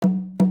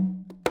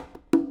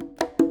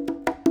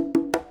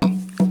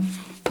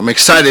I'm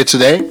excited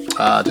today.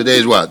 Today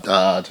is what?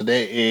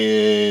 Today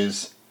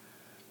is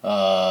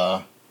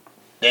damn.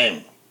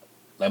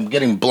 I'm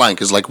getting blank.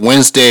 It's like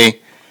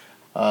Wednesday,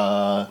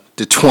 the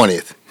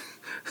 20th.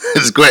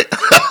 It's great.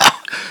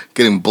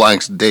 Getting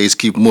blanks. Days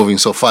keep moving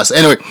so fast.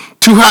 Anyway,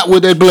 too hot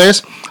with that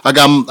bliss. I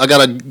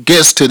got a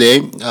guest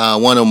today.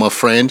 One of my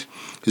friend,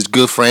 his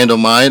good friend of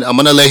mine. I'm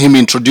gonna let him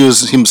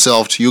introduce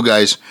himself to you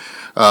guys.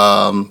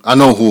 I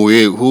know who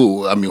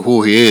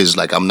he is.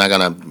 Like I'm not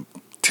gonna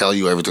tell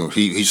you everything.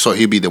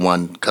 He'll be the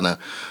one kind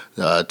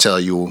of tell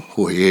you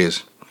who he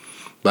is.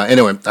 But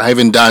anyway, I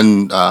haven't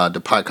done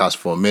the podcast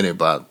for a minute,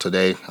 but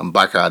today I'm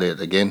back at it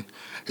again.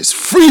 It's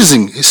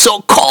freezing. It's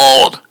so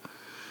cold.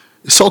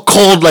 It's so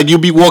cold. Like you'll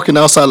be walking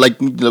outside like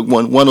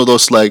one of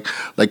those like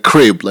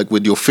crib, like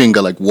with your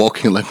finger, like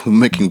walking, like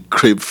making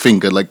crib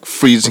finger, like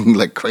freezing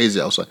like crazy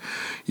outside.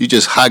 You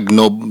just hug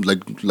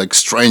like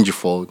stranger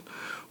for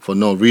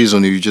no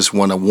reason. You just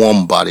want a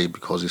warm body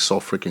because it's so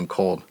freaking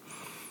cold.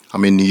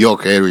 I'm in New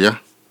York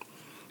area,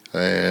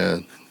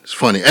 and it's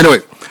funny. Anyway,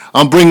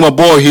 I'm bringing my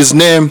boy. His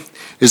name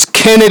is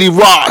Kennedy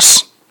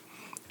Ross.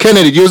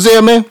 Kennedy, you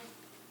there, man?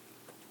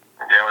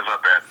 Yeah, what's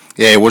up, man?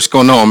 Yeah, what's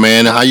going on,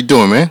 man? How you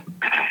doing, man?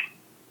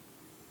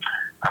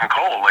 I'm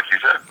cold, like you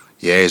said.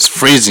 Yeah, it's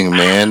freezing,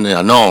 man.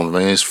 I know,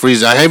 man. It's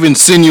freezing. I haven't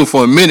seen you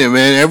for a minute,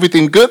 man.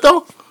 Everything good,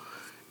 though?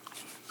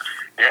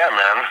 Yeah,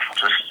 man.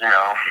 Just,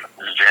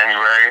 it's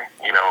January.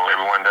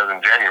 Everyone does in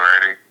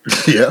January.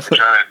 Yeah. They're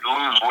trying to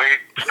lose weight,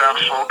 stop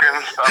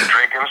smoking, stop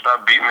drinking,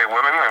 stop beating their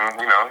women, and,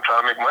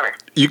 try to make money.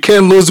 You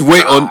can't lose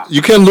weight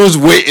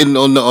in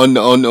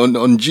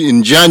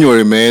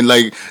January, man.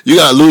 Like you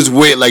gotta lose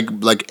weight like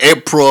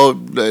April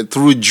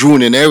through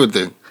June and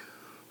everything.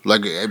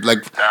 Like. See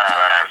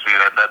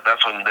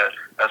that's when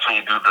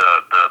you do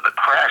the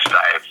crash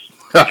diets.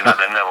 That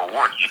never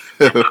work. You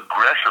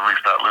progressively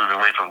start losing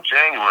weight from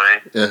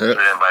January. Uh-huh.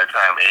 Then by the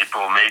time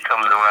April, May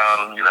comes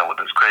around, with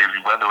this crazy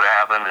weather we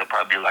having, it'll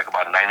probably be like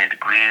about 90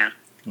 degrees.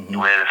 Mm-hmm.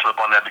 You're ready to slip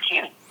on that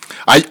bikini.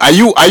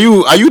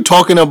 Are you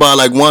talking about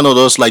like one of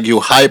those like you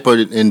hyper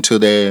into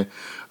the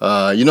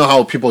you know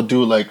how people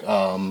do like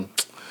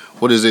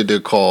what is it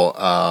they call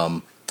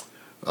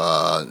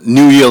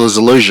New Year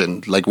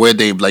resolution, like where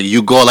they like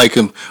you go like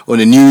on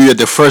the New Year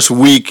the first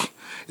week,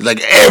 like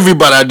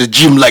everybody at the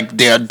gym like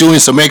they are doing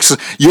some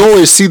exercise. You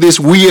always see this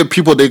weird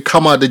people, they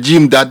come out the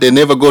gym that they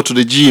never go to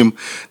the gym.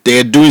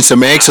 They're doing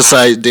some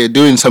exercise, they're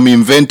doing some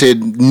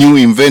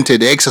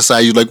invented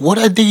exercise. You're like, what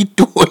are they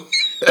doing?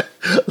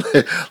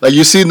 Like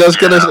you see those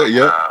kind of stuff,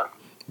 yeah.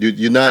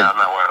 You're not. Yeah, I'm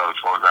not one of those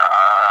folks.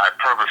 I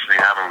purposely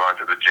haven't gone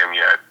to the gym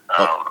yet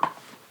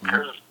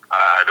because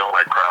I don't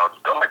like crowds.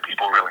 Don't like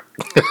people really.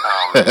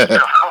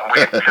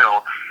 Wait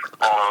until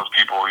all those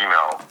people,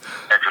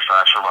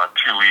 exercise for about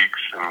 2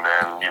 weeks and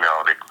then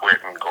they quit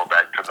and go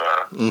back to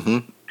the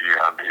the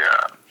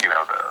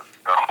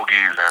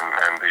hoagies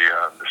and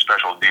the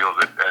special deals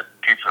at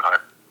Pizza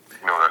Hut.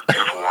 Those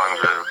 2-for-1s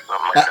or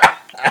something like that.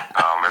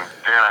 And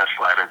then I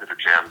slide into the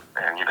gym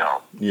and,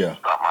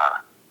 start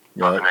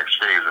the next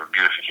phase of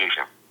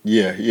beautification.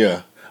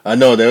 Yeah. I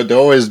know, they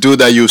always do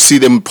that. You see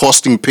them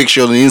posting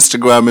pictures on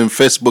Instagram and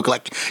Facebook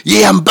like,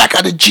 yeah, I'm back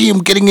at the gym,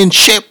 getting in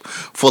shape.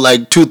 For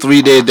like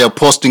 2-3 days, they're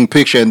posting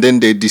pictures and then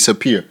they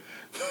disappear.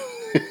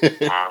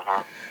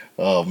 Mm-hmm.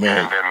 Oh, man.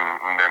 And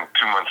then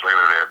 2 months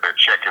later, they're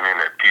checking in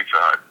at Pizza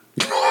Hut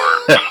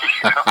or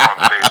on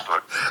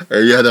Facebook.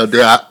 Yeah,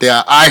 they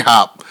are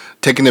IHOP.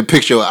 Taking a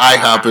picture of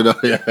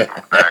IHOP, Yeah.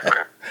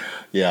 Exactly.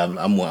 Yeah,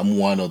 I'm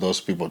one of those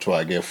people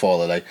try to get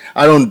followed. Like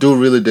I don't do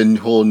really the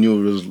whole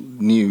New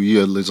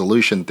Year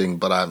resolution thing,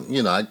 but I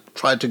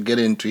try to get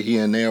into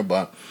here and there.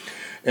 But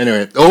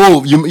anyway,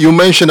 you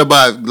mentioned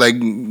about like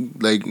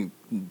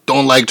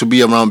don't like to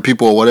be around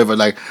people or whatever.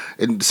 Like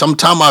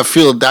sometimes I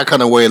feel that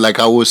kind of way. Like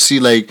I will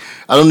see like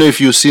I don't know if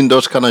you've seen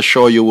those kind of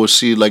show. You will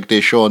see like they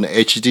show on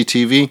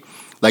HGTV.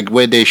 Like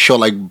where they show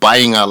like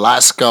buying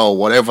Alaska or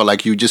whatever,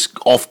 like you just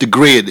off the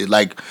grid,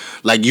 like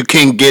you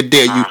can't get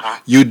there.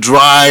 You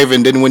drive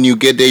and then when you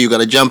get there you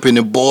gotta jump in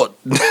a boat,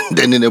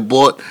 then in a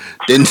boat,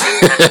 then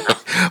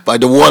by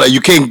the water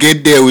you can't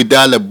get there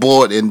without a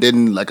boat and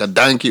then like a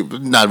donkey,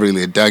 not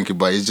really a donkey,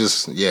 but it's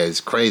just it's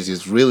crazy.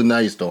 It's really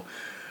nice though.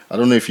 I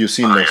don't know if you've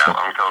seen that stuff.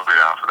 I'm totally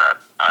down for that.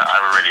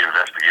 I've already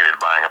investigated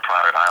buying a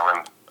private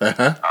island.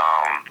 Uh-huh.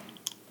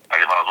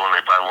 If I was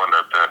wondering if I won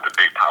the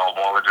big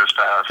Powerball that just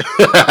passed,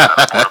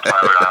 I bought a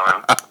private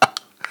island.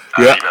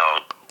 Yeah.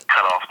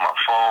 Cut off my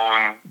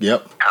phone.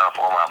 Yep. Cut off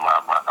all my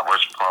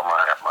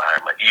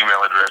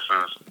email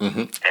addresses.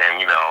 Mm-hmm.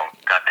 And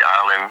got the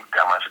island,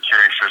 got my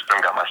security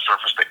system, got my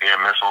surface-to-air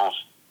missiles,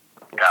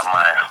 got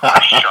my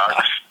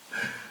sharks,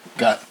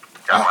 got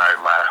my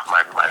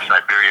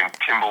Siberian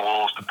timber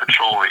wolves to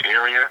patrol the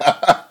area.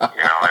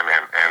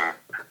 And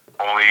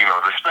only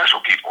the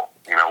special people.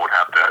 Would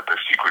have the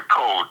secret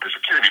code, the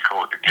security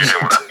code to get in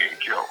without getting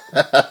killed.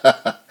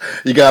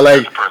 You got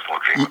like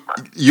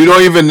you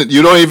don't even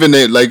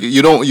like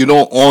you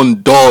don't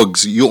own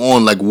dogs. You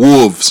own like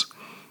wolves.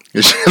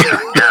 Wolves.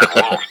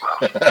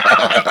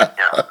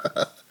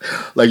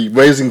 Yeah. like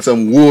raising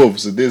some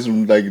wolves. This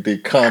like they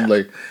come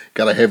like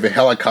gotta have a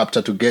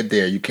helicopter to get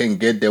there. You can't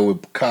get there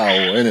with car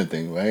or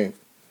anything, right?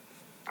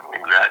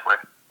 Exactly.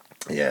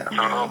 Yeah. That's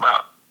what I'm all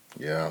about.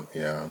 Yeah.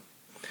 Yeah.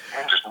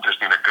 And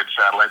just need a good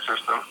satellite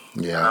system.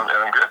 Yeah. And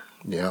I'm good.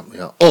 Yeah,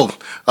 yeah. Oh,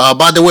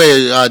 by the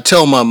way,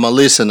 tell my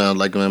listener,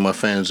 like my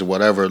fans or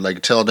whatever,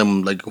 like tell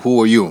them like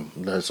who are you?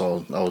 That's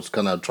all. I was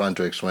kind of trying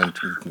to explain.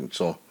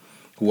 So,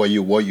 who are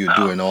you? What you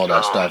do and all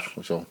that stuff.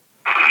 So,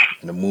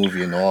 in the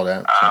movie and all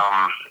that. So.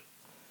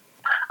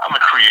 I'm a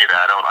creator.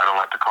 I don't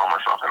like to call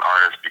myself an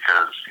artist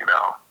because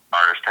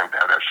artists tend to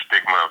have that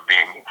stigma of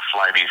being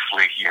flighty,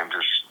 flaky, and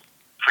just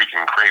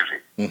freaking crazy.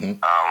 Mm-hmm.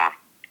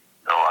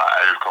 So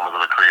I just call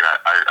myself a creator.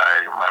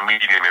 My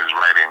medium is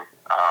writing.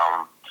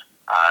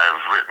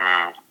 I've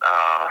written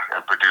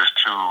and produced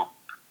two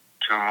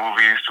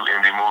movies, two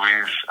indie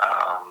movies.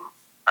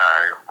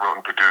 I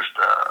wrote and produced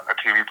a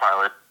TV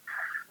pilot.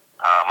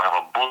 I have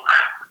a book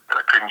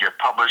that I couldn't get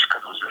published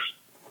because it was just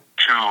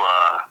too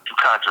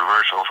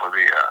controversial for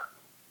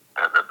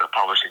the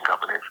publishing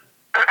companies.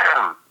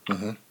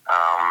 Mm-hmm.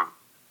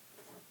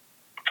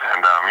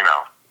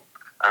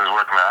 I was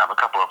working. I have a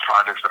couple of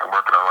projects that I'm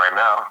working on right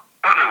now,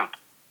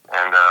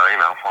 and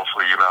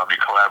hopefully, I'll be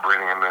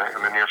collaborating in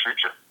the near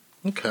future.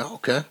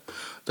 Okay.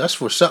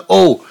 That's what's up.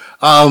 Oh,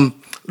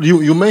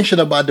 you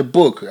mentioned about the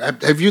book.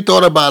 Have you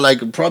thought about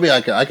like probably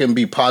I can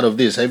be part of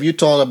this? Have you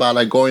thought about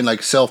like going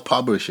like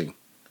self-publishing?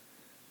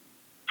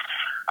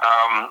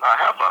 I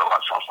have thought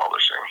about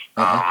self-publishing.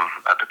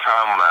 At the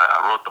time when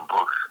I wrote the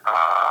book,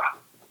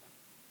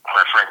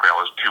 quite frankly, I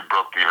was too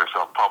broke to even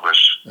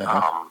self-publish.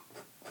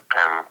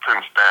 And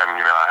since then,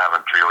 I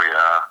haven't really.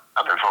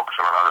 I've been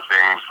focusing on other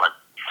things like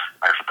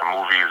the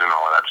movies and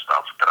all of that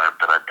stuff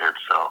that I did.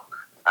 So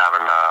I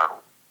haven't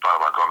thought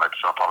about going back to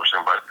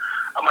self-publishing, but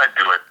I might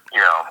do it.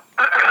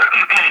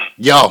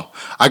 Yo,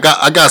 I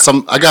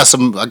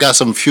got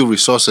some few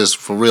resources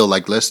for real.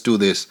 Like, let's do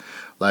this.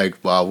 Like,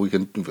 we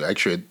can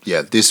actually,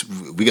 this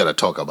we gotta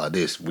talk about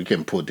this. We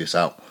can put this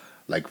out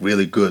like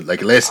really good.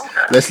 Like, let's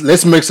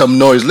make some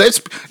noise.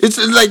 It's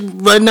like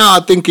right now. I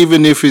think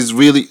even if it's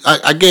really,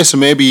 I guess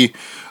maybe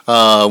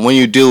when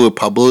you deal with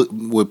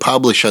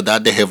publisher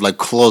that they have like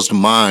closed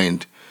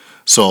mind.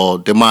 So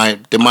they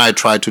might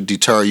try to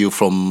deter you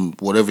from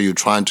whatever you're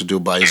trying to do,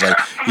 but it's like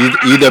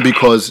either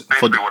because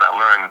basically what I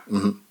learned.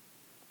 Mm-hmm.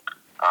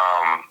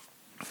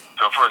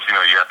 So first,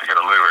 you have to get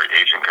a literary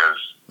agent because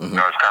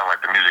it's kind of like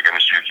the music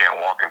industry. You can't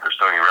walk into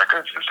Sony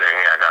Records and say,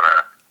 "Hey, I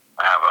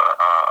have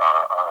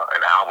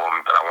an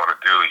album that I want to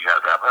do." You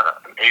have to have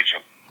an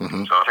agent.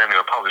 Mm-hmm. So same thing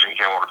with publishing. You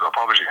can't walk into a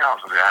publishing house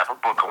and say, "I have a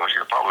book I want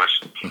you to publish."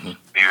 Mm-hmm.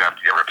 You have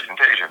to get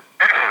representation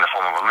in the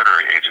form of a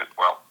literary agent.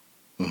 Well.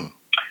 Mm-hmm.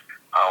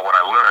 What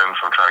I learned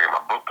from trying to get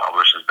my book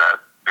published is that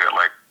there are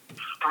like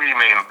three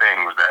main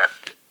things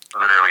that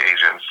literary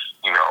agents,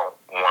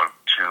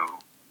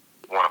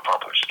 want to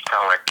publish. It's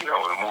kind of like, in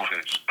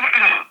movies.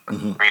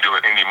 Mm-hmm. When you do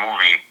an indie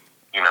movie,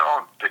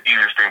 the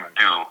easiest thing to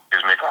do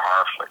is make a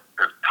horror flick.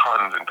 There's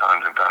tons and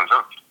tons and tons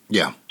of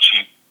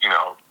cheap,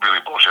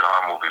 really bullshit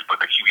horror movies, but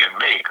they keep getting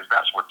made because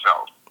that's what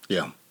sells.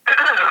 Yeah.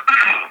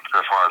 So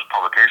as far as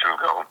publications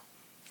go,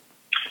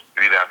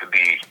 you either have to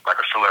be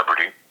like a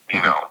celebrity,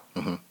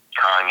 Mm-hmm.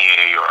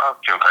 Kanye or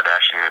Kim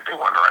Kardashian, if they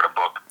want to write a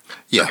book,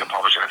 they can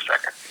publish in a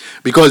second.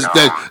 Because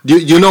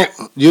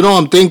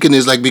I'm thinking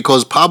is like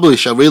because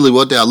publisher really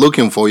what they are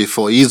looking for is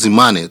for easy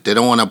money. They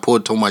don't want to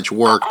put too much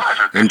work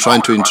in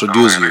trying to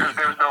introduce you.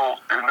 There's no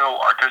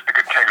artistic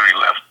integrity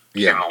left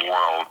in the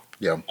world.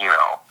 Yeah.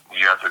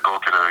 You have to go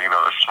to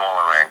the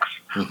smaller ranks,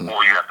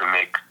 or you have to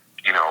make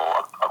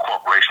a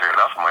corporation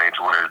enough money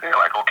to where they're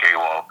like, okay,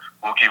 well,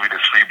 we'll give you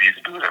this freebie, you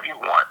can do whatever you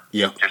want.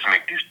 Yeah. Just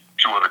make these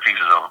two other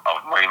pieces of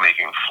money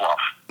making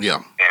fluff. Yeah.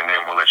 And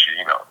then we'll let you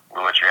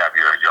have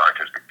your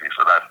artistic piece.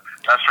 So that's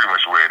pretty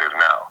much the way it is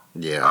now.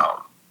 Yeah.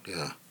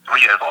 But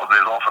it's all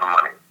for the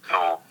money.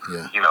 So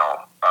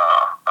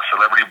a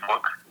celebrity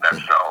book that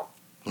sells,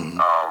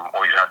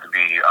 or you have to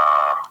be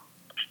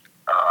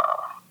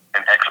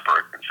an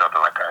expert in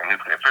something like a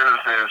nuclear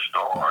physicist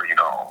or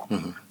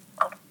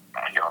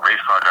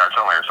race car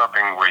driver,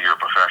 something where you're a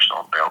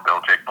professional.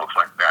 They'll take books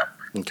like that.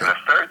 Okay. And the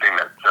third thing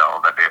that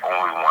sells that they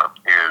only want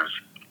is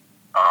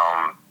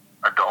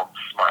adult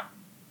smut,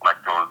 like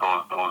those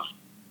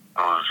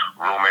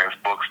romance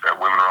books that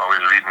women are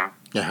always reading.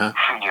 Uh-huh.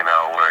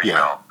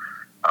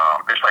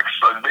 It's like it's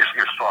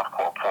basically a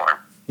softcore porn.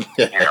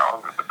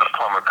 The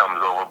plumber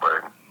comes over,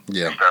 but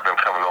instead of him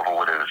coming over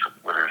with his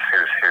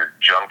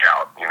junk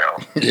out, he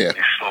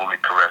slowly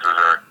caresses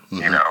her.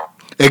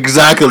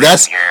 Exactly.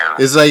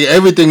 It's like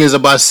everything is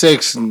about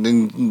sex,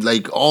 and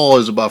like all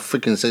is about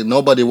freaking sex.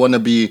 Nobody want to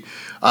be.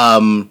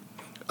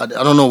 I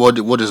don't know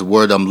what is the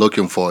word I'm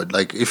looking for.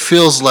 Like it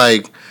feels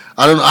like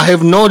I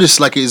have noticed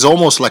like it's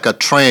almost like a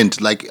trend.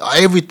 Like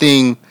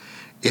everything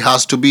it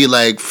has to be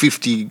like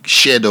 50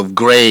 shade of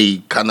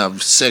gray, kind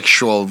of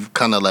sexual,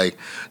 kind of like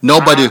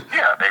nobody.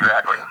 Yeah,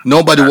 exactly.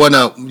 Nobody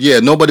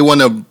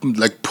wanna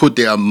like put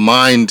their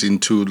mind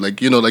into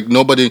like like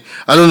nobody.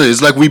 I don't know.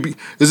 It's like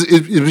it's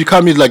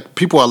becoming like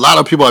a lot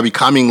of people are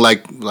becoming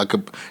like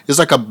it's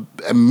like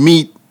a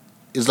meat.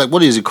 It's like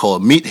what is it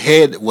called?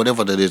 Meathead,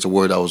 whatever that is the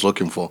word I was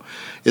looking for.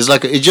 It's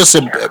like it's just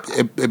a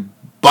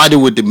body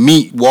with the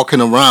meat walking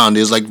around.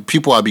 It's like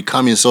people are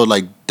becoming so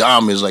like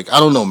dumb. It's like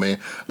I don't know, man.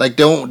 Like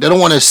they don't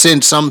want to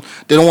send some.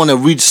 They don't want to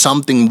read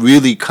something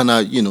really kind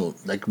of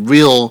like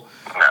real,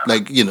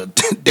 like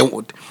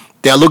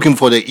they're looking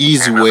for the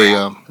easy way.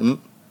 Yeah,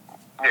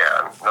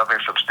 nothing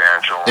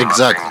substantial.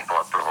 Exactly. Nothing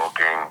thought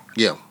provoking.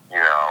 Yeah.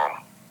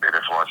 They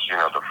just want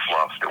the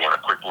fluff. They want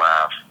a quick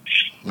laugh.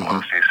 They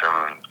want to see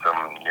some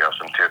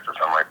some tits or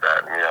something like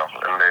that. And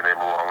they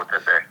move on with their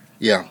day.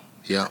 Yeah.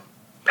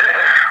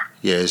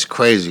 Yeah, it's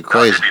crazy.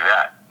 No, it should be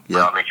that. Yeah.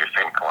 That'll make you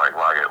think like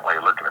while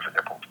you're looking at the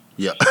nipple.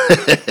 Yeah.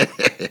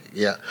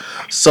 Yeah.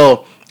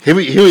 So here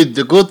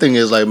the good thing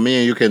is like me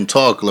and you can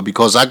talk like,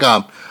 because I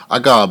got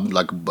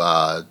like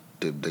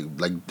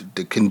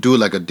they can do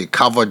like the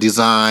cover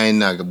design.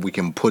 Like, we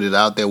can put it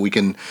out there. We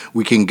can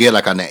get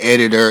like an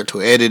editor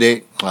to edit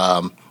it.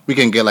 We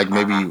can get like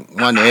maybe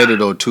one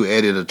editor or two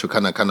editor to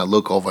kind of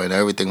look over and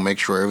everything, make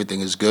sure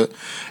everything is good,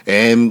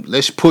 and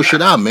let's push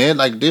it out, man.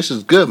 Like this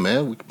is good,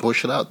 man. We can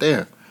push it out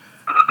there.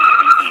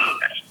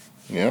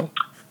 Yeah.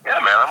 Yeah,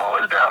 man. I'm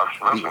always down.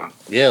 Listen.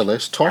 Yeah,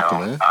 let's talk,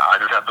 man. I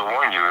just have to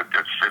warn you.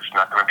 It's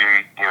not going to be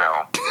it's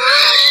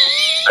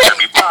not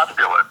going to be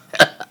popular.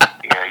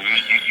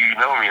 You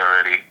know me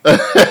already.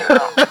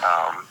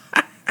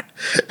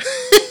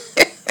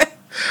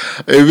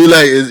 It'd be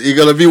like it's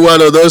gonna be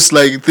one of those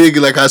like things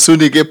like as soon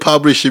as you get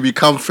published, you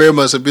become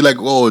famous and be like,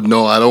 oh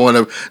no, I don't want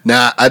to.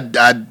 Nah,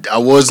 I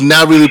was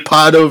not really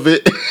part of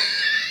it.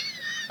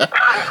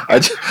 I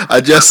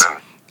just.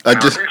 They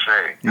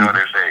say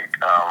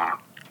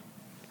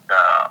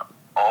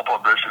all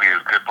publicity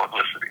is good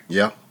publicity.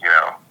 Yeah.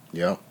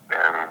 Yeah.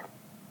 And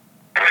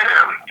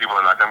people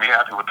are not gonna be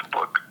happy with the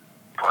book,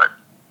 but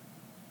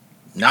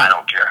I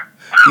don't care.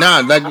 Nah,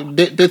 like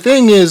the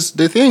thing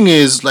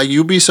is like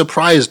you'll be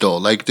surprised though.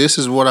 Like this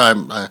is what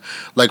I'm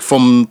like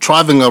from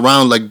traveling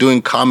around like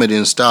doing comedy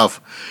and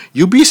stuff.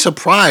 You'll be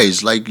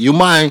surprised. Like you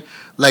might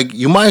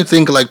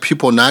think like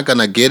people not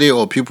gonna get it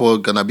or people are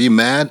gonna be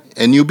mad,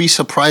 and you'll be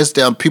surprised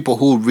there are people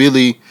who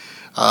really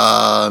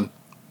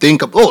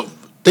think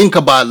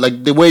about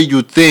like the way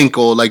you think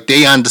or like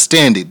they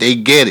understand it, they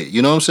get it.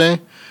 You know what I'm saying?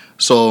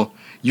 So.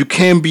 You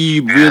can't be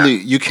really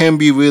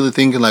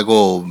thinking like,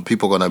 oh,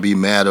 people are gonna be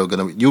mad or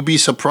you'll be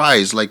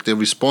surprised like the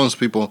response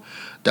people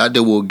that they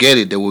will get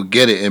it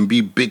and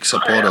be big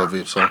support of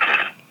it. So,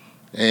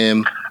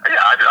 and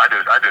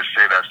I just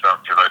say that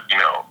stuff to let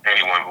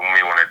anyone who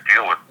may want to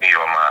deal with me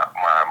or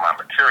my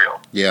material.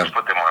 Yeah, just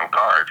put them on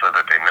guard so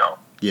that they know.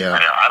 Yeah,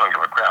 I don't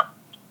give a crap.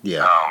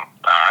 Yeah,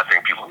 I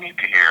think people need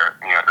to hear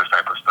this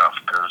type of stuff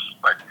because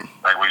like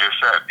we just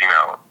said,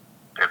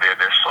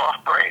 they're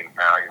soft brain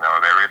now.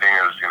 Everything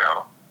is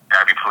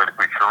gotta be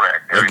politically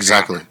correct.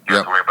 Exactly.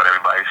 Yeah. Worry about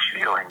everybody's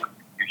feelings.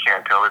 You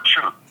can't tell the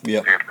truth. Yeah.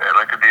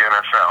 Like at the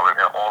NFL and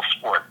all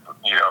sports,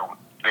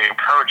 they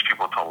encourage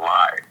people to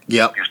lie.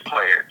 Yeah. These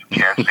players, you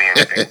can't say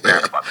anything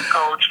bad about the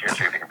coach. You can't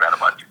say anything bad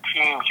about your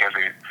team. You can't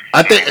say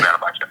anything bad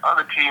about your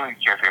other team. You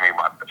can't say anything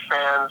about the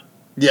fans.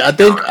 Yeah,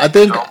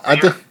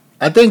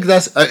 I think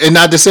that's, and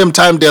at the same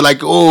time, they're like,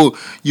 oh,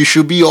 you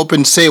should be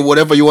open, say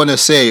whatever you want to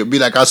say. Be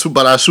like,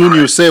 but as soon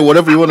you say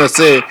whatever you want to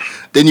say,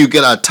 then you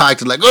get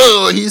attacked. Like,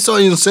 oh, he's so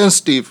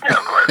insensitive. Yeah,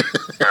 of course.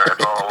 Yeah,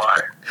 it's all a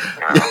lie.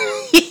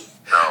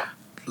 So,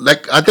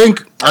 like, I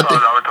think. I would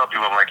tell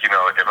people, I'm like, if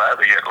I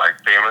ever get like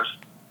famous,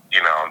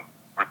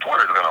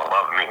 reporters are gonna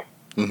love me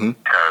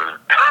because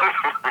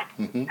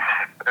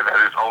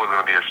there's always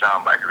gonna be a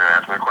soundbite because they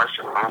ask me a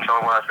question. I'm gonna tell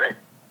them what I think.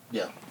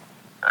 Yeah.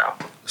 Yeah.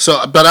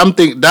 So, but I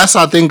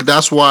think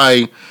that's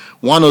why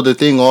one of the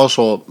thing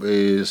also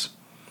is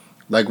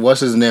like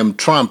what's his name,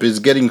 Trump is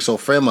getting so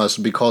famous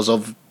because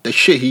of the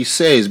shit he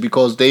says,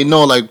 because they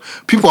know like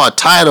people are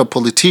tired of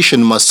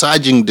politicians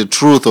massaging the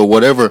truth or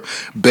whatever,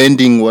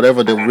 bending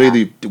whatever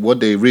what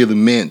they really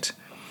meant.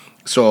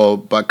 So,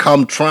 but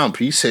come Trump,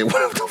 he said,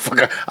 "What the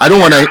fuck? I don't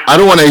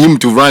want him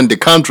to run the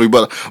country."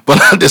 But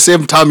at the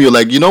same time, you're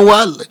like, you know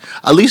what?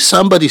 At least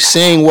somebody's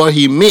saying what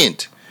he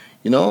meant.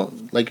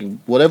 Like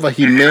whatever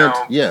he meant,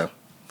 yeah.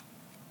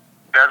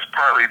 That's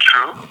partly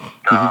true,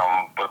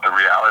 but the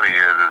reality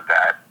is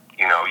that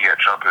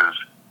Trump is.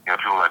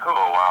 People are like,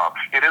 oh wow,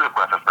 it is a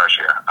breath of fresh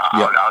air.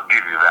 I'll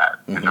give you that.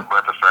 It's a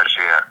breath of fresh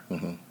air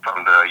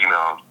from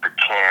the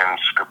canned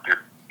scripted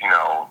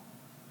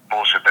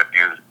bullshit that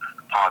these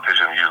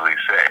politicians usually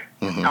say.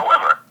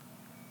 However,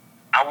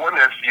 I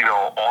wonder if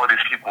all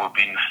these people would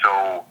be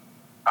so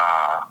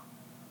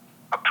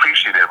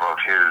appreciative of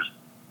his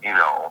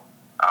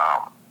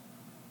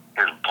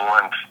his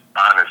blunt,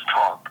 honest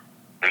talk.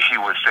 If he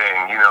was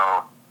saying,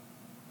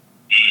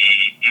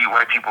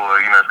 white people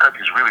are, this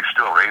country's really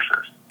still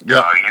racist.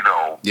 Yeah.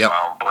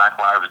 Black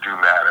lives do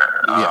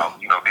matter.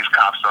 These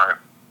cops aren't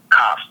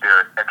cops,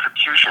 they're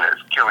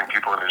executioners, killing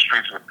people in the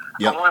streets.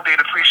 Yep. I wonder if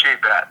they'd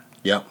appreciate that.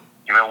 Yep.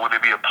 You know, would they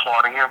be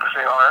applauding him for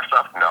saying all that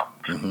stuff? No.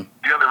 Mm-hmm.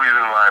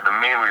 The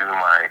main reason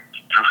why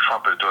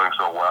Trump is doing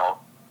so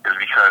well is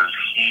because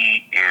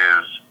he's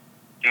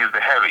the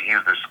heavy.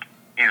 He's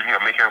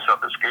making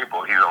himself the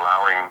scapegoat. He's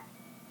allowing,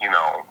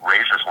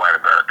 racist white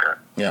America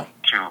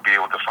to be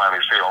able to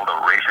finally say all the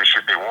racist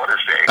shit they want to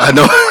say. I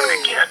know. But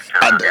they can't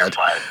because they're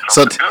fired.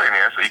 Trump's a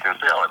billionaire, so he can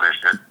say all of this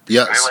shit.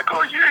 Yes. And they're like,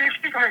 oh yeah,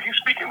 he's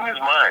speaking his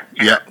mind.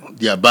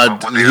 Yeah,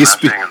 but what he's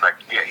saying is like,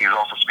 yeah, he's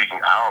also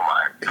speaking our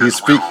mind.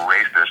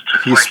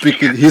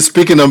 He's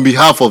speaking on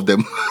behalf of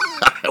them.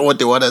 What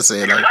they want to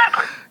say, like,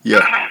 exactly.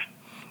 Yeah.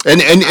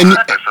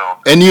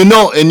 And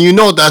you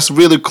know that's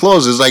really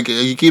close. It's like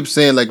you keep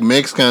saying like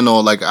Mexican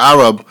or like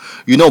Arab.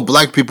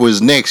 Black people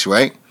is next,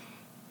 right?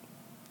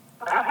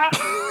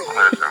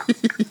 Listen,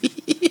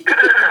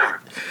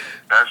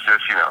 that's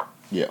just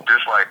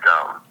just like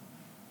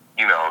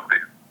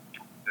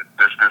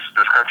this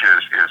country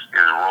is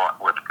wrought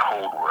with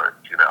code words.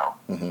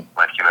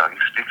 Like he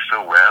speaks so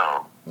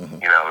well.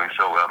 He's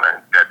so well,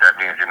 man. That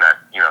means you're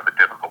not the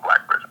typical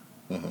black person.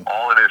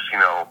 All of this,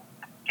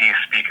 he's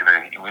speaking,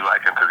 and we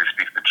like him because he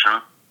speaks the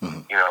truth.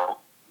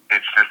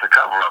 It's just a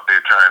cover up.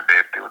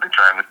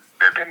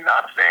 What they're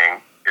not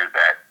saying is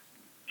that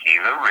he's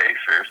a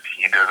racist.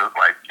 He doesn't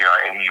like,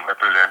 and he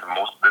represents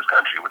most of this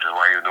country, which is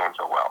why he's doing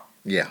so well.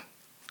 Yeah.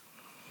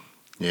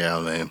 Yeah,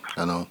 man.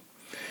 I know.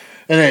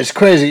 And it's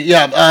crazy.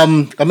 Yeah. I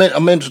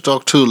meant to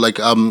talk too. Like,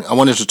 I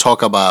wanted to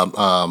talk about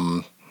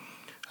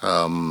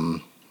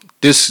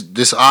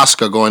this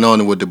Oscar going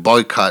on with the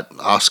boycott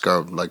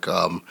Oscar. Like,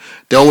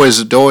 they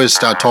always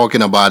start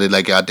talking about it.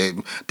 Like,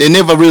 they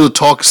never really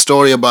talk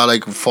story about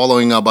like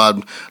following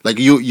about like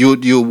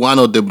you one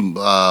of the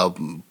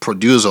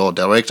producer or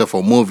director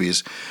for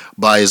movies.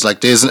 But it's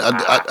like there's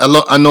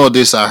I know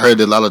this. I heard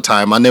a lot of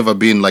time. I never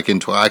been like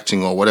into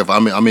acting or whatever.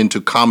 I'm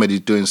into comedy,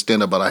 doing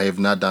stand up, but I have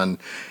not done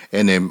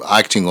any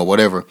acting or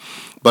whatever.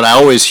 But I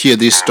always hear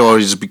these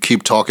stories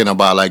keep talking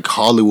about like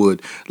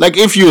Hollywood. Like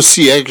if you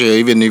see actually,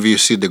 even if you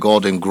see the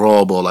Golden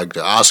Globe or like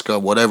the Oscar,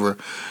 whatever,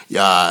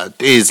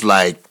 there's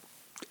like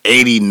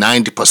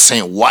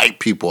 80-90% white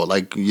people.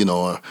 Like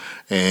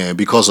and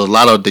because a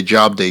lot of the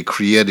job they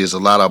create is a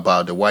lot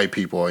about the white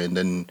people, and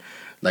then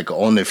like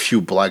only a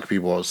few black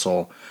people.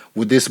 So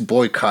with this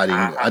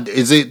boycotting,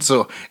 is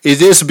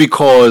this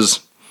because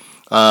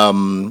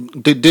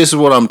this is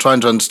what I'm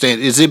trying to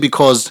understand. Is it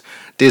because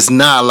there's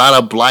not a lot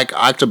of black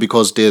actors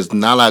because there's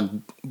not a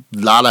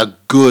lot of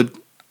good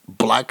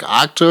black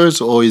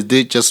actors, or is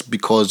it just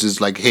because it's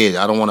like, hey,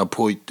 I don't want to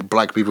put the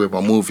black people in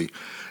my movie?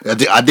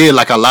 Are there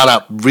like a lot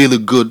of really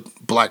good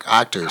black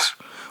actors?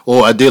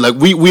 Or are they like,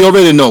 we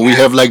already know, we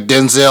have like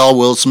Denzel,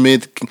 Will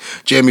Smith,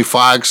 Jamie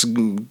Foxx,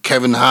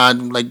 Kevin Hart,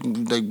 like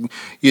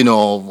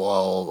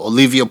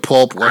Olivia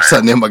Pope, what's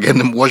her name again,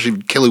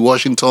 Kelly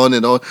Washington,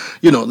 and all,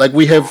 like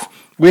we have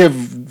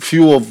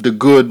few of the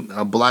good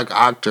black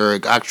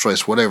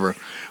actress, whatever,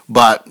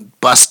 but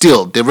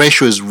still the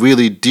ratio is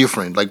really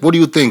different. Like, what do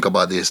you think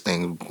about this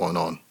thing going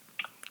on?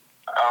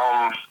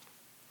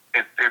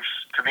 It's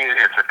to me,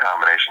 it's a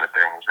combination of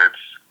things.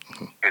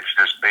 It's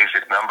just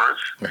basic numbers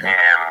and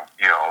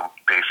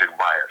basic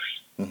bias.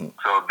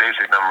 So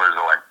basic numbers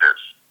are like this.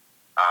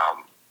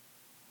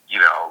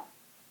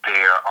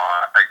 There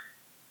are like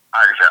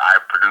I said, I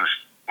produced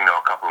a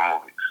couple of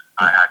movies.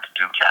 I had to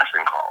do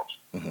casting calls.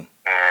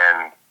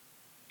 And,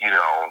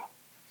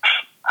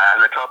 as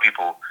I tell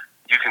people,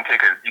 you can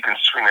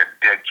swing a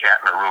dead cat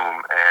in a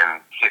room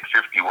and hit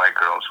 50 white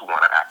girls who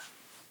want to act.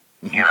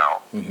 You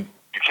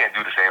can't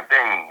do the same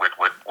thing with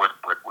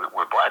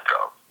black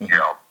girls.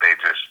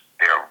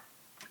 They're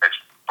as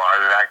far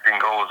as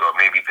acting goes, or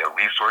maybe their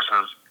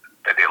resources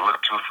that they look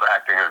to for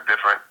acting is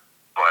different.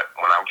 But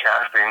when I'm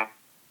casting,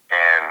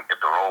 and if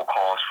the role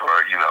calls for,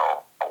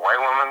 a white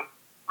woman,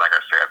 like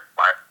I said,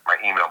 my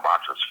email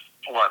box is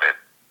flooded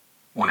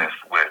with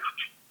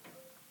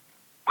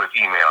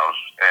emails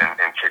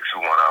and chicks who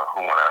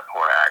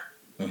wanna act.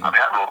 I've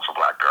had roles for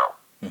black girls.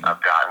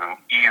 I've gotten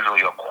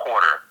easily a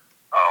quarter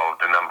of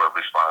the number of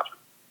responses.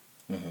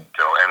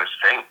 So, and it's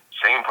the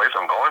same place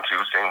I'm going to,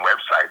 same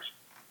websites,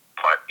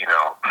 but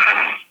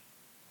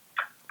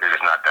there's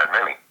just not that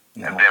many.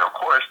 And then of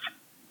course,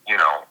 am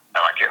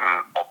I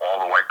getting all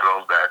the white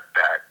girls that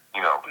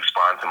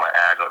respond to my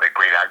ads? Are they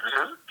great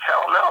actresses?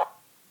 Hell no.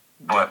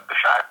 But the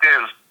fact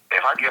is,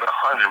 if I get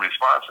 100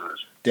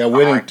 responses, they're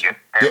willing.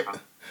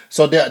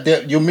 So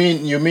you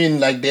mean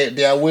like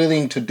they are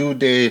willing to do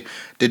the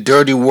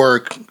dirty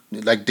work,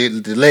 like the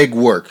leg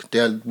work.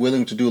 They're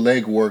willing to do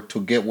leg work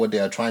to get what they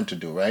are trying to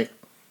do, right?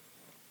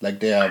 Like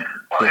they are.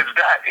 Well, it's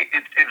that,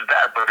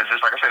 but it's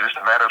just like I said, it's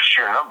a matter of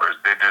sheer numbers.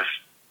 They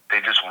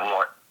just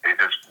want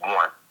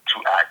to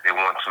act. They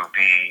want to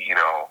be,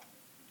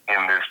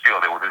 in this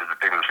field. This is the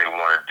things that they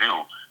want to do.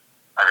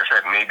 Like I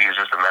said, maybe it's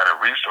just a matter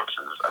of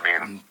resources. I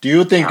mean, do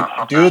you think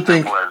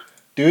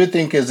do you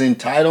think is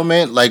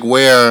entitlement, like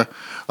where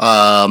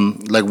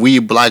like we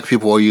black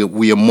people,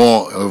 we are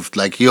more of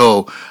like,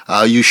 yo,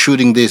 you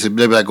shooting this? They'll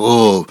be like,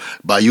 oh,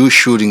 but you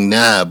shooting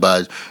that,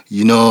 but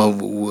you know,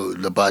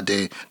 but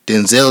the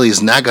Denzel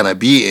is not gonna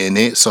be in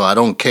it, so I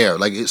don't care.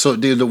 Like, so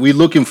we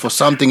looking for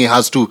something. It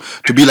has to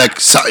be like,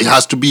 it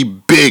has to be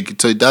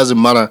big, so it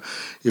doesn't matter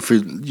if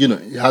it, you know,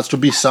 it has to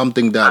be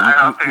something that I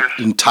don't think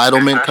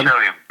entitlement it's kind of.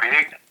 necessarily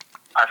big.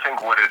 I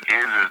think what it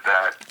is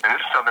that, and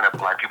this is something that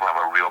black people have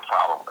a real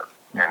problem with,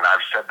 and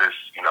I've said this,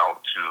 you know,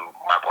 to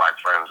my black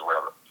friends or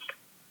whatever.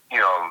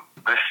 You know,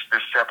 this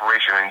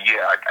separation, and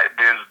yeah,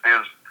 there's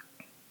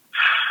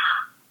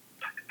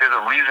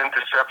a reason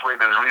to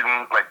separate. There's a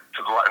reason, like,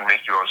 to go out and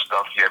make your own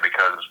stuff. Yeah,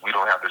 because we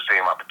don't have the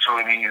same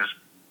opportunities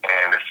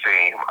and the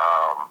same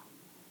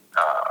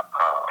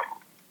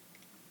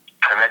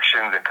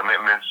connections and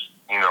commitments.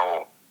 You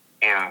know,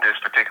 in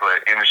this particular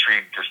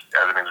industry, just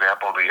as an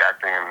example, the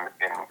acting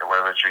in the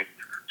web industry.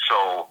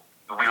 So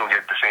we don't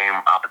get the same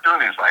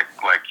opportunities like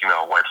you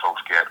know, white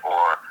folks get,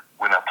 or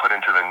we're not put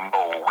into the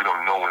know. We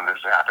don't know when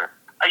this happened.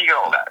 I get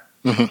all that.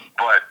 Mm-hmm.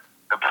 But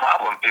the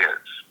problem is,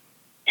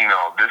 you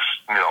know, this,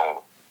 you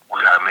know,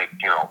 we gotta make,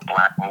 you know,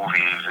 black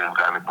movies and we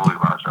gotta make movies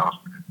about ourselves.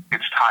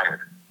 It's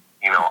tired.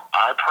 You know,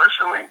 I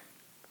personally,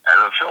 as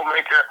a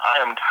filmmaker, I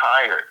am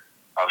tired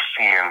of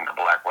seeing the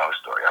black love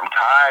story. I'm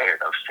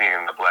tired of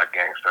seeing the black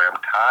gang story.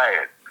 I'm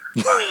tired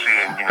of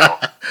seeing, you know,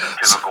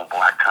 typical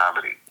black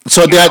comedy.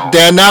 So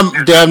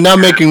they're not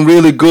making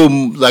really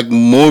good like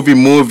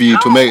movie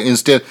to make.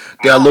 Instead,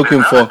 they are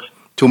looking for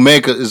to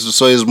make it.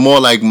 So it's more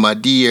like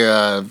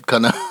Madea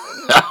kind of.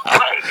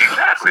 Right,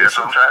 exactly. That's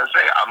what I'm trying to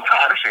say. I'm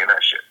tired of seeing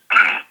that shit.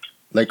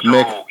 Like so,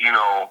 make. you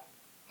know,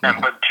 and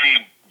but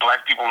see,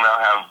 black people now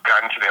have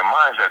gotten to their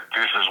minds that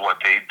this is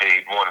what they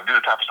want to do,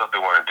 the type of stuff they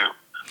want to do.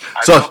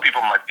 I tell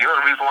people, I'm like, you know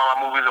the reason why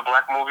my movies are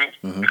black movies?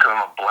 Mm-hmm. Because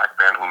I'm a black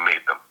man who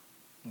made them.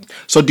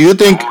 So do you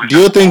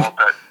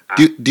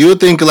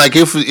think like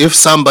if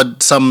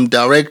some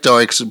director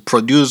or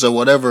producer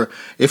whatever,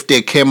 if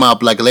they came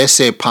up like, let's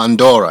say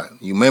Pandora,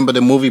 you remember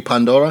the movie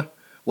Pandora?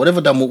 What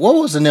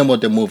was the name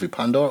of the movie?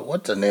 Pandora?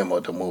 What's the name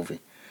of the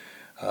movie?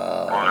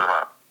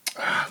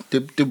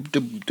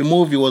 The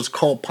movie was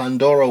called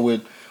Pandora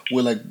with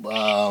like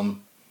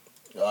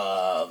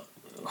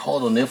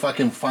hold on, if I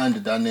can find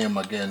that name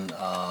again.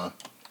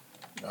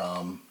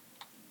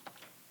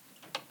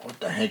 What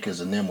the heck is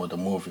the name of the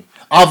movie?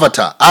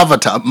 Avatar,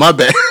 my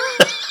bad.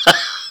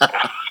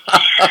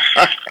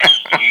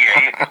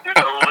 Yeah, a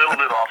little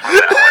bit off of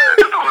that one.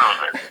 Just a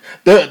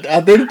little bit.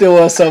 I think there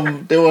was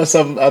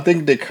some. I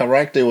think the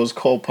character was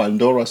called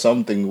Pandora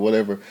something,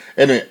 whatever.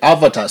 Anyway,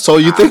 Avatar. So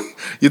you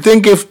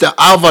think if the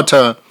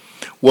Avatar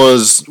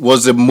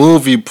was a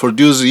movie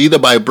produced either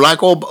by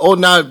black or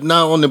not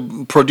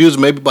only produced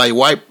maybe by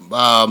white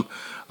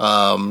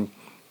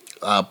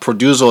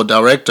producer or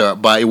director,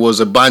 but it was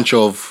a bunch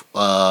of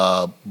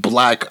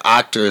black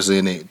actors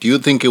in it, do you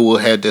think it will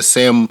have the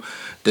same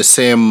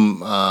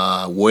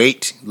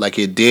weight like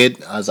it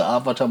did as an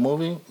Avatar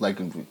movie? Like,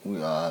 no, of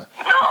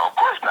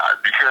course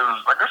not.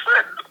 Because, like I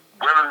said,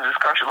 whether this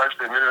country likes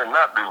to admit it or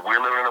not, we're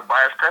living in a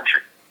biased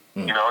country.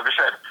 Mm. You know, like I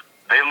said,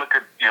 they look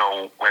at, you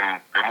know, when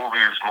the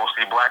movie is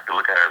mostly black, they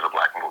look at it as a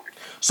black movie.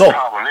 So the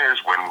problem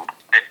is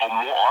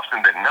more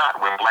often than not,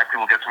 when black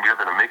people get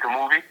together to make a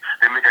movie,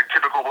 they make a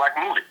typical black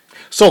movie.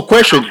 So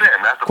question.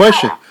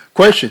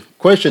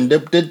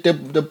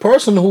 The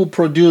person who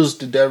produced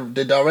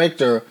the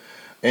director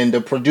and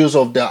the producer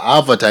of the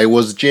Avatar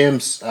was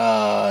James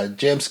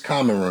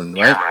Cameron,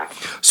 right? Cameron.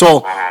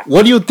 So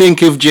what do you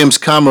think if James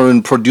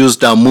Cameron produced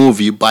that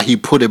movie, but he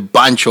put a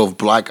bunch of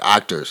black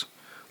actors?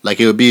 Like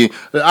it would be,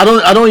 I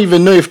don't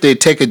even know if they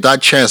take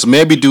that chance.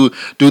 Maybe do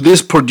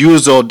this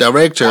producer or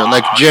director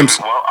like James.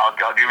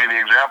 I'll give you the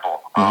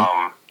example.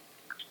 Mm-hmm.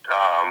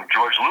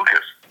 George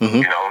Lucas,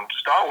 you know,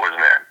 Star Wars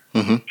man.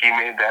 Mm-hmm. He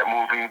made that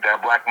movie,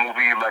 that black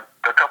movie, like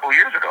a couple of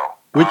years ago.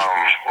 Which?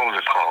 What was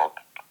it called?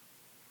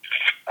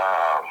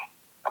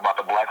 About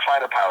the black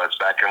fighter pilots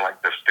back in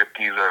like the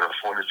 50s or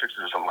 40s,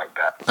 60s or something like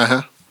that.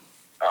 Uh-huh.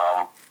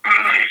 I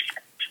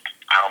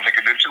don't think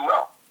it did too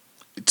well.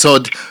 So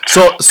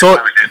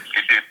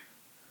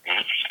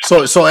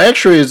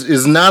actually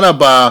it's not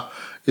about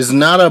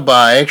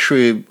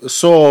actually.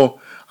 So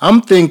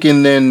I'm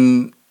thinking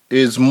then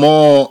it's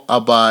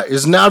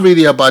not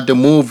really about the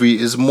movie.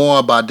 It's more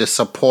about the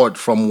support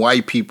from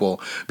white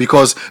people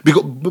because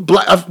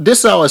black,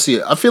 this is how I see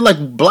it. I feel like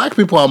black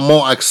people are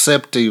more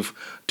acceptive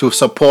to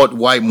support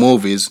white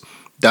movies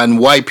than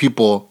white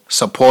people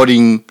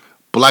supporting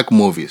black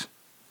movies.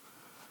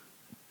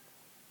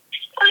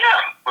 Oh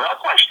yeah, without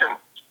question.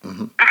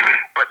 Mm-hmm.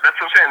 But that's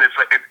what I'm saying. It's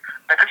like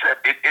I said,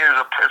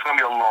 it's going to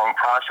be a long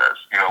process.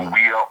 You know,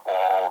 we are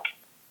all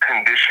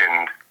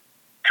conditioned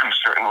to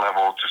certain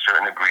levels, to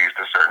certain degrees,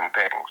 to certain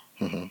things.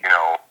 Mm-hmm. You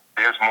know,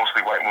 there's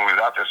mostly white movies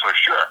out there, so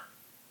sure,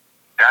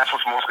 that's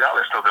what's mostly out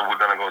there. So that we're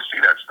going to go see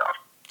that stuff.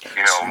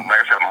 You know, like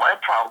I said, my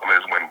problem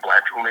is when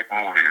black people make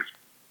movies,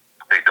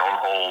 they don't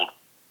hold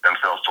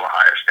themselves to a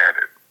higher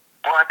standard.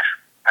 But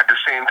at the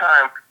same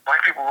time,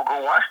 black people will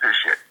go watch this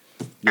shit.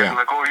 Yeah. And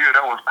like, oh yeah,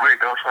 that was great.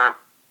 That was fun.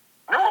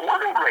 No, it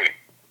wasn't great.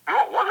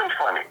 No, it wasn't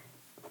funny.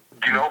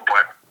 You know,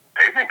 but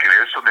they think it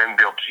is, so then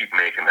they'll keep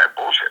making that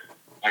bullshit.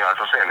 You know, as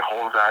I'm saying, the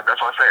whole time, that's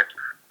what I said.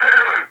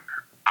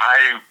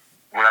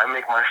 When I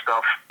make my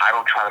stuff, I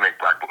don't try to make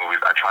black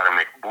movies. I try to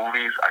make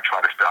movies. I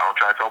don't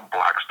try to tell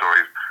black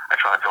stories. I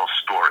try to tell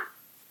stories.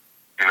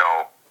 You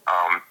know,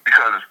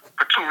 because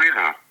for two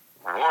reasons.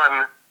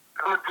 One,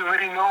 we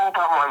already know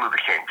about Martin Luther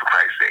King, for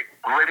Christ's sake.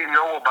 We already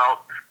know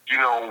about, you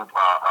know,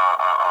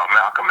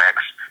 Malcolm X.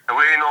 And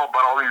we already know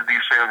about all these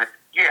things.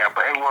 Yeah,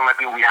 but anyone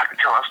like me, we have to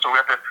tell our story.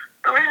 We have to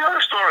already know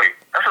the story.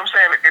 That's what I'm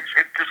saying.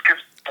 It just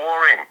gets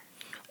boring.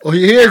 Oh,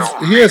 here's.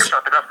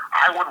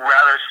 I would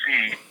rather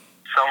see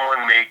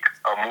someone make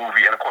a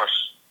movie, and of course,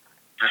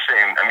 just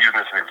saying, I'm using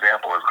this as an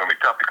example. It's going to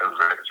be tough because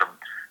it's a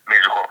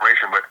major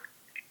corporation, but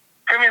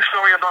give me a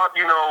story about,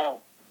 you know,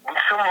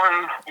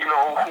 someone, you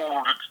know, who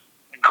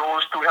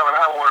goes through hell and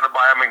high water to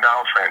buy a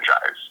McDonald's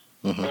franchise,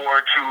 or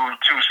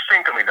to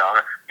sink a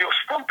McDonald's. You know,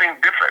 something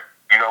different.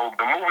 You know,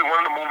 one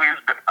of the movies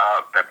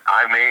that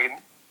I made,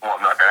 well,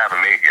 not that I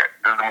haven't made yet.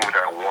 This is the movie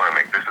that I want to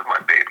make. This is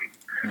my baby.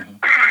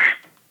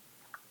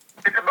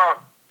 It's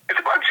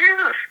about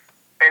Jesus.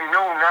 And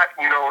no, not,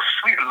 you know,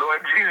 sweet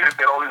Lord Jesus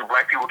that all these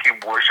black people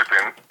keep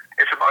worshiping.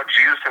 It's about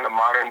Jesus in the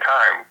modern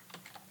time.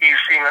 He's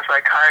seeing a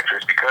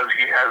psychiatrist because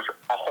he has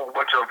a whole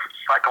bunch of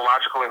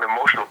psychological and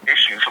emotional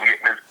issues from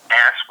getting his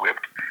ass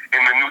whipped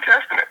in the New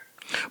Testament.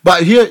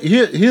 But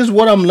here's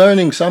what I'm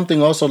learning.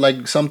 Something also,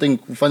 like something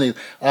funny.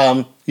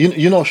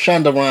 You know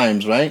Shonda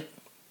Rhimes, right?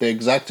 The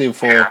executive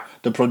for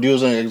the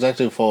producer,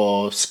 executive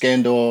for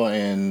Scandal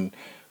and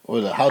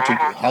How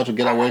to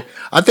Get Away.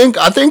 I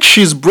think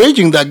she's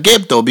bridging that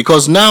gap though,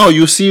 because now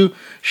you see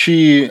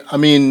she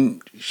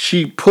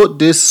put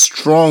this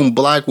strong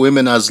black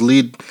women as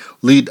lead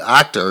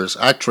actress.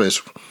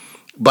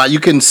 But you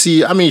can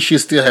see, she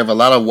still have a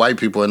lot of white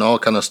people and all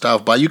kind of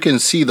stuff. But you can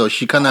see though,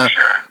 she kind of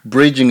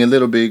bridging a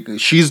little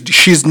bit.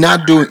 She's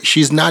not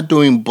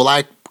doing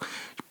black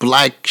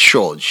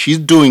shows. She's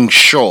doing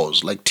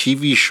shows like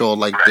TV show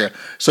like that.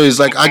 So it's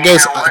like I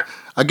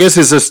guess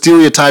it's a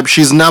stereotype.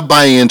 She's not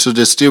buying into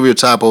the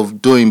stereotype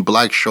of doing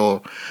black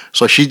show.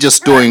 So she's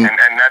just doing. And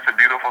that's a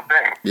beautiful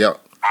thing. Yeah.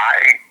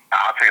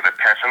 I'll say the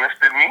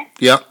pessimist in me.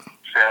 Yeah.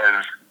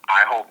 Says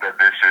I hope that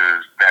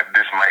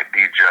this might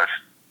be just,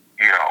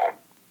 you know,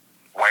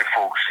 white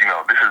folks, you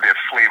know, this is their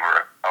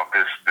flavor of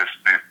this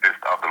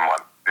of the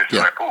month. This is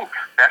like, oh,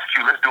 that's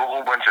cute. Let's do a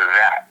whole bunch of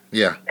that.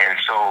 Yeah. And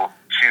so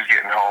she's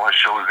getting all her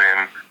shows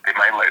in. They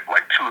might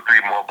like 2 or 3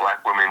 more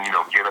black women, you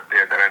know, get up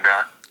there,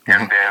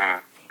 and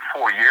then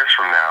 4 years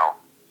from now,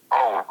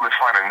 oh, let's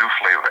find a new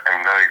flavor,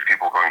 and none of these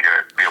people are going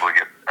to be able to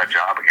get a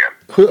job again.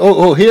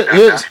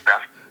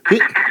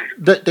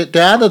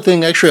 The other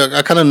thing, actually,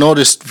 I kind of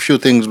noticed a few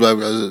things.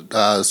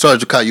 Sorry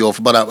to cut you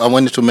off, but I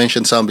wanted to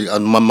mention something.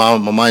 My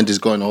mind is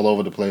going all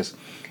over the place,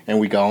 and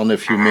we got only a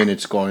few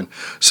minutes going.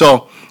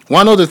 So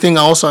one other thing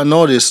I also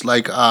noticed,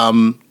 like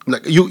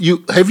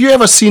you have you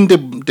ever seen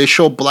the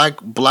show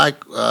Blackish?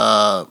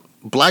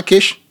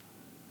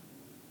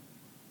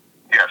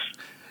 Yes,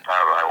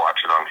 I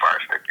watched it on Fire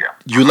Stick. Yeah,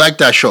 you like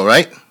that show,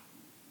 right?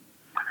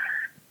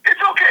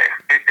 It's okay.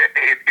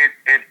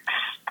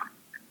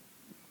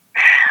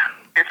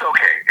 It's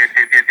okay.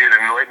 It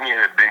annoyed me in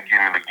the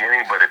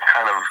beginning, but it's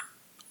kind of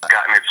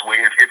gotten its way.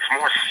 It's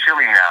more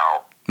silly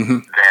now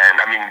than,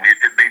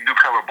 they do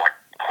cover black,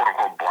 quote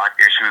unquote, black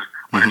issues,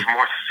 but it's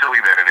more silly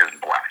than it is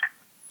black.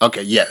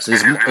 Okay, yes,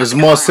 it's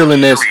more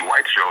silliness. Silly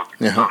white shows,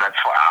 so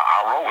that's why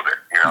I'll roll with it.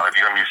 You know, if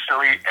you're gonna be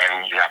silly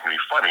and you have to be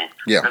funny,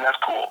 then that's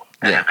cool.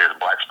 And if there's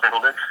black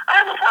sprinkled in, I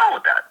have no problem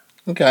with that.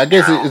 Okay, I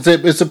guess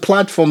it's a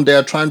platform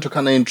they're trying to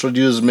kind of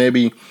introduce.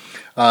 Maybe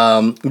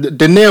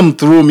the name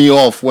threw me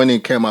off when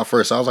it came out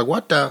first. I was like,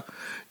 what the,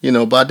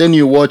 but then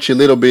you watch a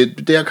little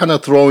bit. They're kind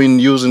of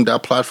using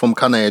that platform,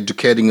 kind of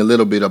educating a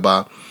little bit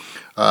about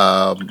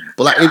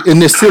black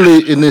in a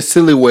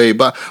silly way.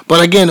 But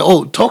again,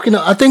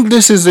 I think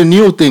this is a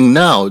new thing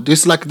now.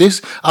 This I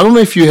don't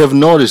know if you have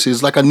noticed.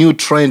 It's like a new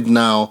trend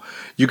now.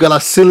 You got a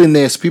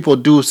silliness. People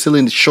do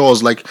silly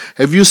shows. Like,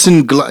 have you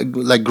seen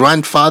like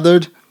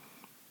Grandfathered?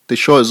 The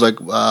show is like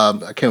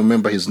I can't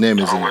remember his name.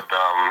 No, I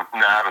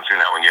haven't seen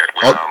that one yet.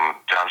 With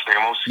John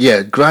Stamos.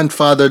 Yeah,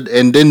 Grandfathered,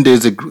 and then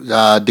there's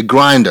the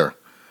Grinder,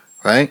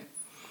 right?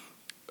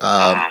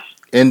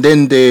 And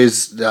then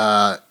there's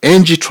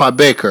Angie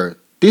Tribeca.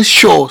 These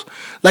shows,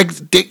 like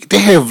they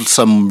have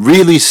some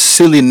really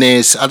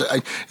silliness.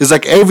 It's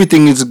like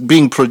everything is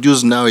being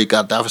produced now. You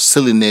got that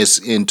silliness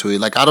into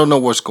it. Like I don't know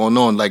what's going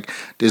on. Like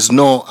I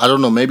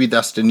don't know. Maybe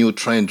that's the new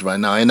trend right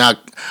now. And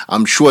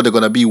I'm sure they're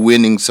gonna be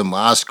winning some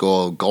Oscar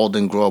or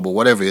Golden Globe or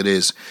whatever it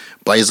is.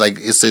 But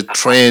it's a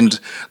trend.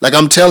 Like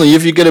I'm telling you,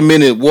 if you get a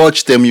minute,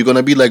 watch them. You're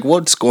gonna be like,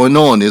 what's going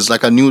on? It's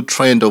like a new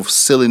trend of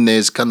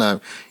silliness, kind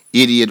of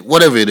idiot,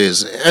 whatever it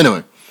is.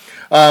 Anyway.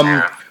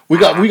 We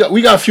got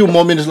a few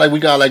more minutes. Like we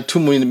got like 2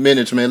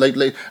 minutes, man. Like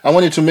I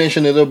wanted to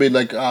mention a little bit.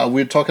 Like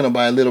we're talking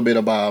about a little bit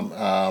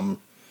about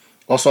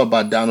also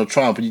about Donald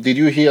Trump. Did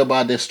you hear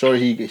about this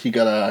story? He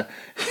got a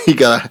he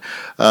got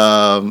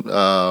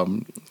a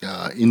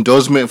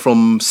endorsement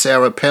from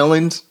Sarah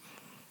Palin.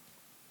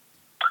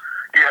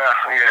 Yeah,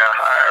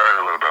 I heard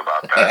a little bit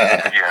about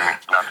that. Again,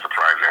 not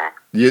surprising.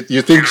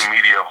 You think? He's a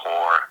media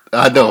whore.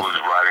 I know. Who's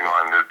riding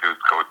on this dude's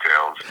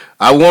coattails?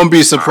 I won't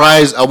be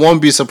surprised. I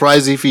won't be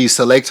surprised if he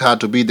selects her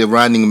to be the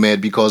running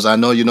mate, because I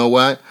know, you know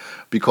what?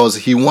 Because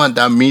he want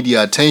that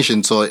media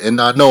attention. So,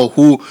 and I know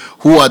who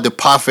are the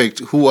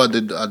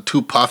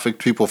two perfect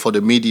people for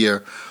the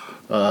media,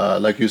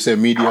 like you said,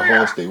 media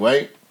hosting,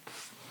 right?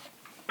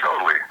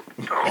 Totally.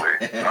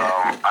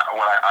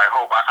 I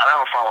hope I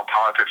don't follow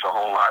politics a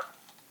whole lot,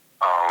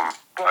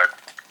 but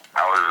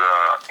I was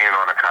in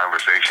on a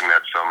conversation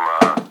that some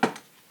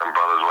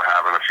brothers were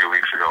having a few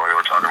weeks ago, and they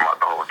were talking about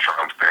the whole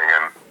Trump thing,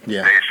 and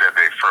they said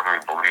they firmly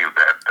believe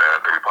that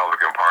the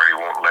Republican Party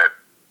won't let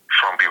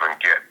Trump even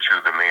get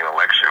to the main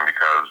election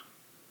because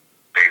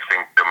they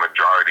think the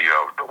majority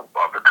of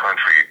the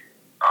country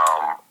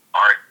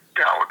aren't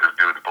down with this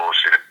dude's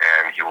bullshit,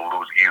 and he will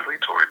lose easily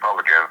to a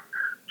Republican.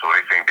 So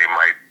they think they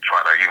might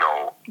try to,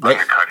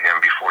 undercut him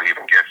before he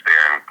even gets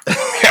there, and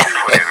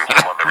put in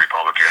some other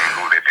Republican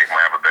who they think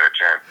might have a better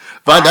chance.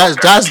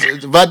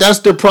 But that's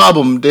the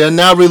problem. They're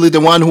not really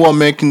the one who are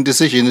making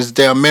decisions. It's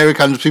the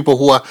American people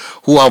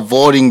who are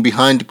voting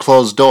behind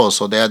closed doors.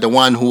 So they're the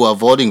one who are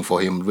voting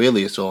for him,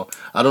 really. So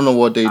I don't know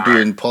what they do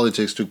in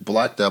politics to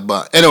block that.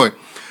 But anyway,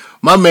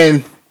 my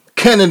man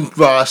Kenneth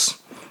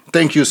Ross,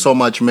 thank you so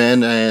much,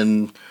 man,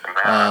 and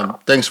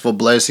thanks for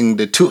blessing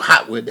the Too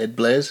Hot with That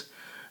Blaze.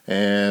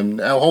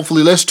 And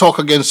hopefully, let's talk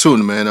again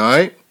soon, man. All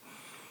right?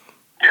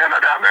 Yeah, no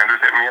doubt, man.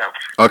 Just hit me up.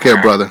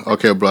 Okay, brother.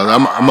 Okay, brother. I'll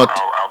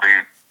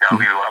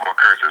be a lot more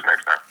curses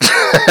next time.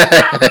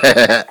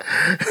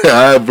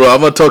 All right, bro. I'm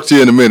gonna talk to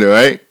you in a minute, all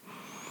right?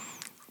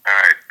 All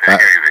right. Take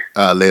it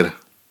easy. Later.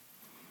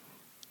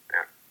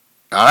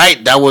 Yeah. All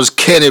right, that was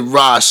Kenneth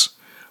Ross,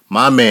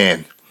 my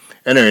man.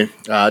 Anyway,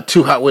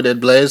 Too Hot with That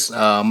Blaze.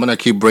 I'm gonna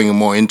keep bringing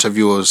more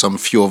interviews with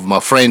few of my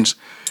friends.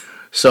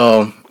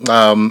 So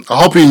I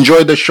hope you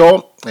enjoyed the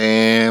show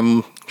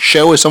and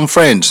share with some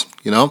friends.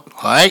 All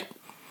right.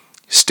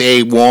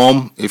 Stay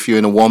warm if you're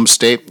in a warm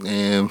state,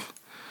 and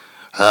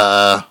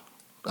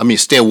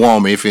stay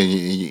warm if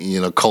you're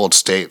in a cold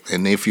state,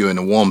 and if you're in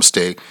a warm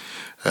state,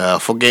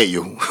 forget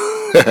you.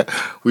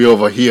 We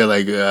over here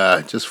like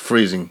just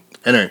freezing.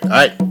 Anyway, all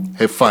right.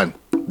 Have fun.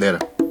 Later.